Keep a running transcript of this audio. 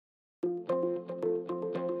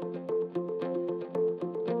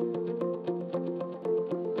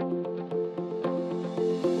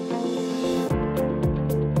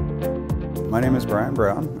My name is Brian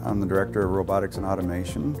Brown. I'm the Director of Robotics and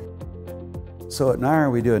Automation. So at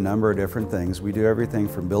NIAR we do a number of different things. We do everything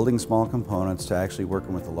from building small components to actually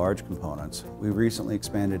working with the large components. We recently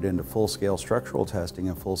expanded into full-scale structural testing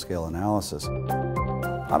and full-scale analysis.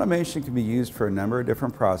 Automation can be used for a number of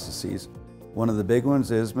different processes. One of the big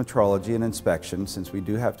ones is metrology and inspection, since we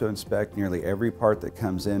do have to inspect nearly every part that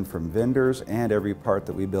comes in from vendors and every part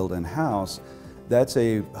that we build in-house. That's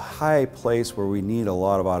a high place where we need a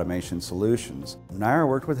lot of automation solutions. NIAR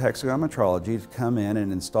worked with Hexagon Metrology to come in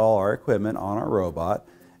and install our equipment on our robot,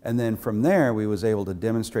 and then from there we was able to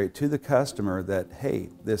demonstrate to the customer that, hey,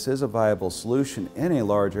 this is a viable solution in a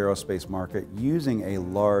large aerospace market using a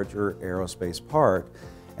larger aerospace part,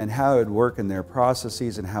 and how it would work in their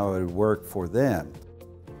processes and how it would work for them.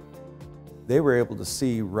 They were able to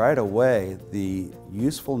see right away the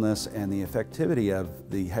usefulness and the effectivity of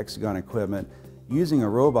the Hexagon equipment using a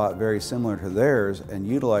robot very similar to theirs and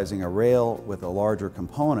utilizing a rail with a larger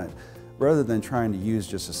component rather than trying to use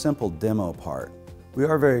just a simple demo part. We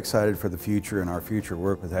are very excited for the future and our future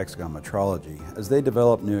work with Hexagon Metrology. As they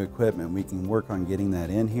develop new equipment, we can work on getting that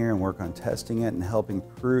in here and work on testing it and helping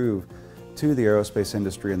prove to the aerospace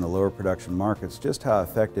industry and the lower production markets just how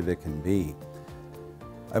effective it can be.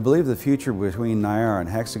 I believe the future between NIAR and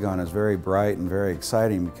Hexagon is very bright and very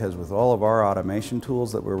exciting, because with all of our automation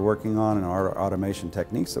tools that we're working on and our automation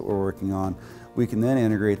techniques that we're working on, we can then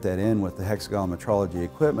integrate that in with the Hexagon Metrology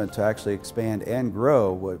equipment to actually expand and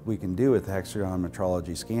grow what we can do with the Hexagon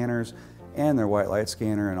Metrology scanners and their white light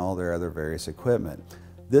scanner and all their other various equipment.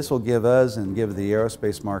 This will give us and give the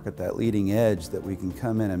aerospace market that leading edge that we can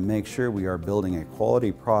come in and make sure we are building a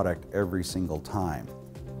quality product every single time.